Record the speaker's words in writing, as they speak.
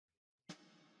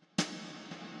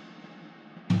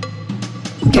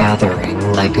Gathering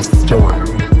like a storm.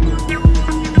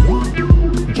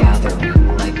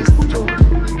 Gathering like a storm.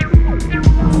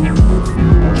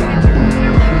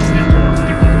 Gathering like a storm.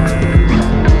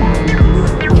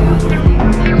 Gathering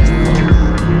like a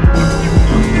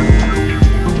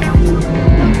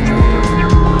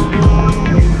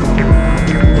storm.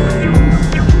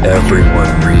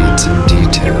 Everyone reads in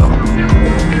detail.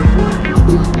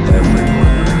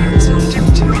 Everyone reads in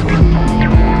detail.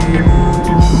 Everyone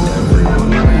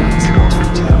reads in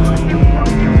detail.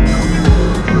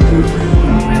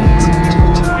 Everyone reads in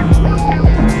detail.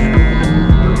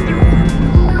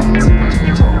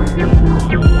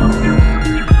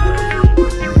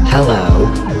 Hello.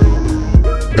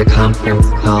 The conference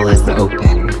call is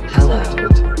open. Hello.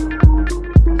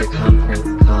 The conference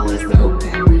call is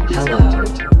open. Hello.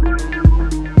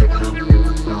 The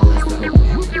conference call is open.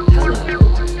 Hello.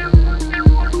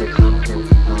 The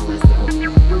conference call is open.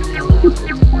 Hello.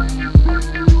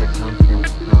 The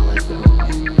conference call is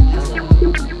open.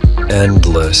 Hello.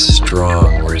 Endless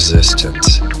strong resistance.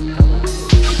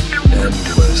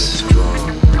 Endless strong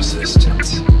resistance.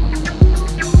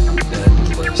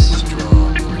 Endless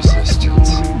strong resistance.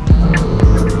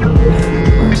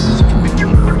 Endless strong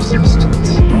resistance.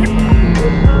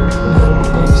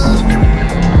 Endless strong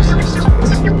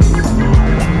resistance.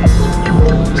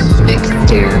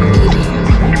 Mixed air media.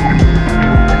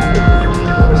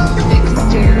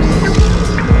 Mixed air media.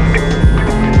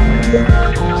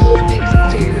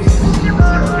 Mixed air media.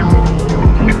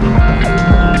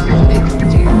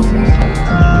 Mixed air media.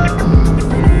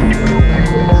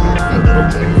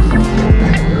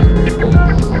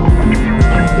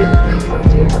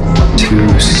 Two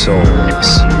souls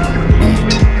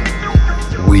meet,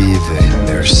 weaving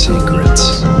their secrets.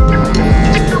 Weaving their secrets.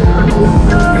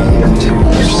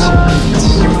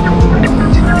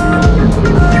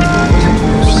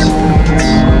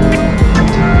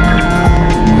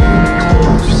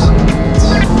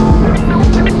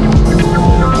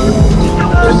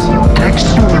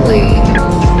 Actually,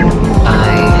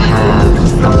 I have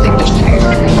something to share.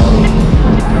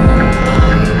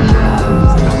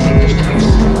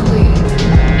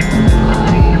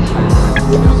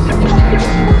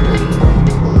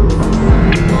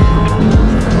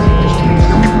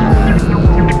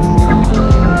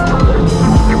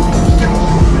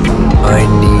 I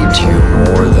need you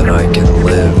more than I can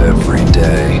live every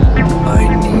day. I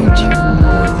need you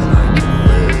more than I can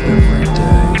live every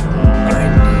day. I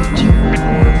need you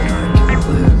more than I can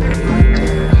live every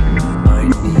day. I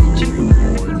need you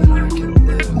more than I can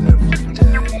live every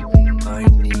day. I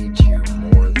need you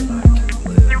more than I can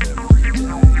live every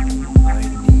day. I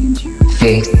need you.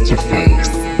 Face to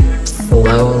face.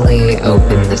 Slowly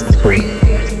open the screen.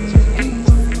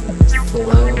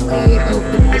 Slowly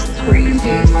open the screen.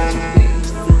 Face to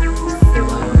face.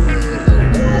 Slowly open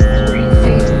the screen.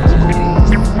 Face to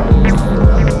face.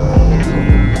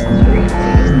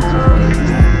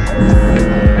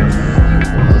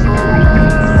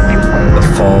 The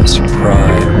false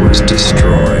pride was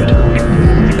destroyed,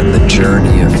 and the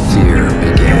journey of fear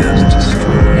began.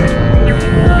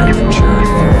 And the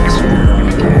journey of fear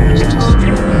began.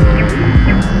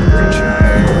 And the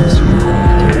journey of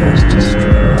fear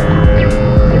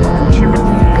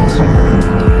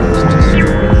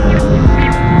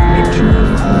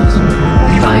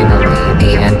Finally,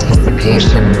 the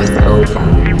anticipation was over,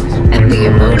 and the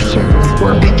emotions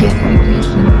were beginning.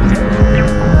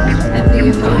 And the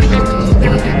emotions, the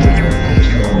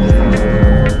anticipation,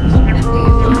 and the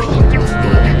emotions,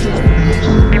 the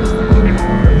anticipation,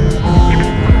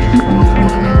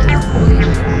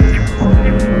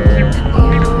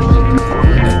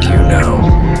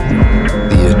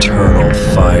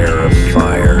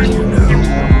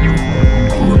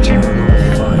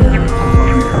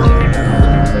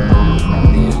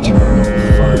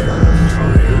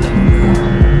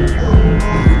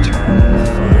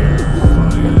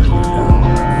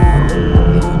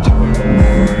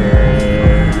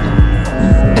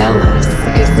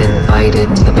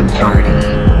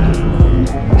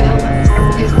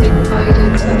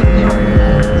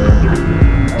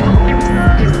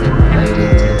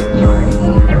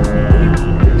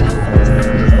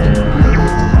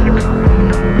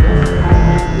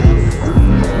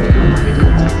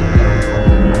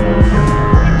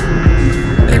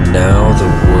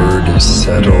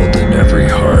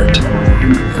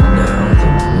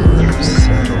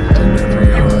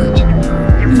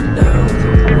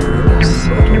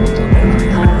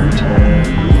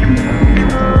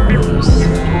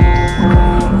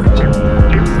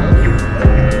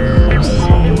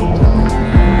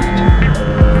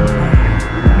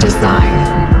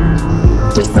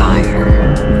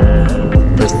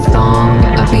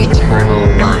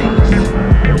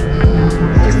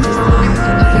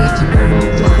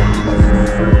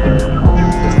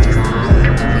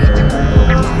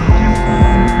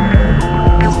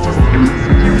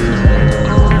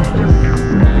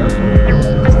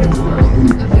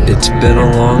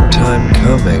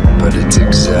 coming, but it's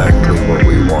exactly what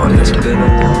we wanted. It's been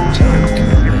a long time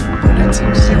coming, but it's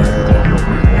exactly what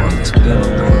we wanted. It's been a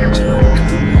long time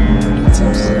coming, but it's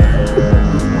exactly what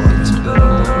we wanted. It's been a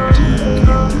long time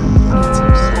coming, but it's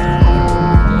exactly what we wanted. It's been a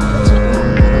long time coming, but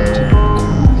it's exactly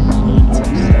what we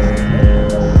wanted.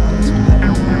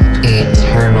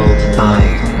 Eternal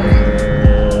fire.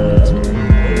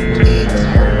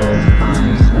 Eternal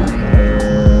fire.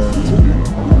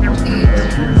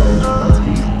 Eternal fire.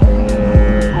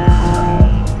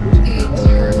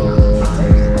 Eternal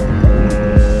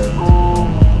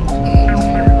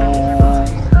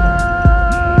fire.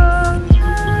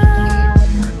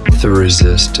 The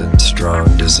resistance, strong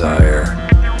desire.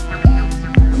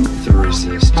 The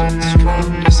resistance,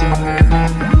 strong desire.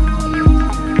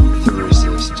 The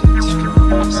resistance,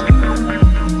 strong desire.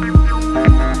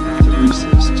 The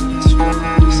resistance, strong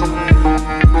desire.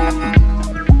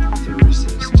 The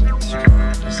resistance,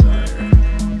 strong desire.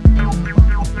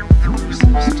 The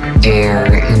resistance. Air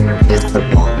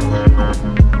invisible.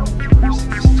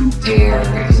 Air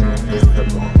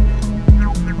invisible.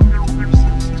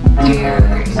 Air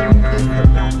invisible.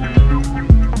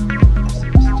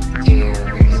 Air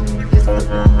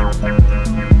invisible.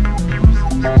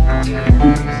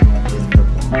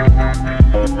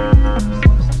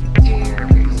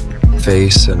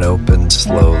 Face and open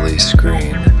slowly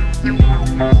screen.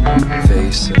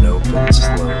 Face and open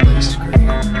slowly screen.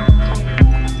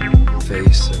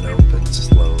 Face and open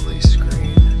slowly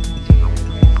screen.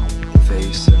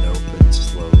 Face and open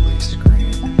slowly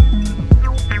screen.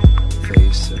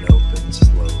 Face and open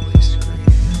slowly screen.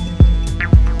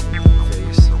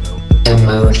 Face and open.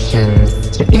 Emotions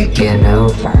to begin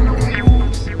over.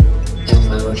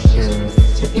 Emotions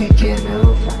to begin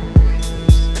over.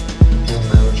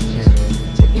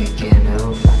 Emotions to begin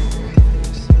over.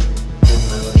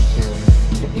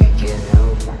 Emotions to begin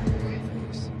over.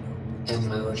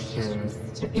 Emotions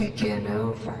to begin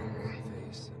over.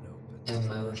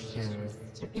 Emotions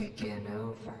to begin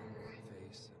over.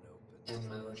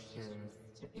 Emotions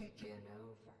to begin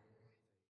over.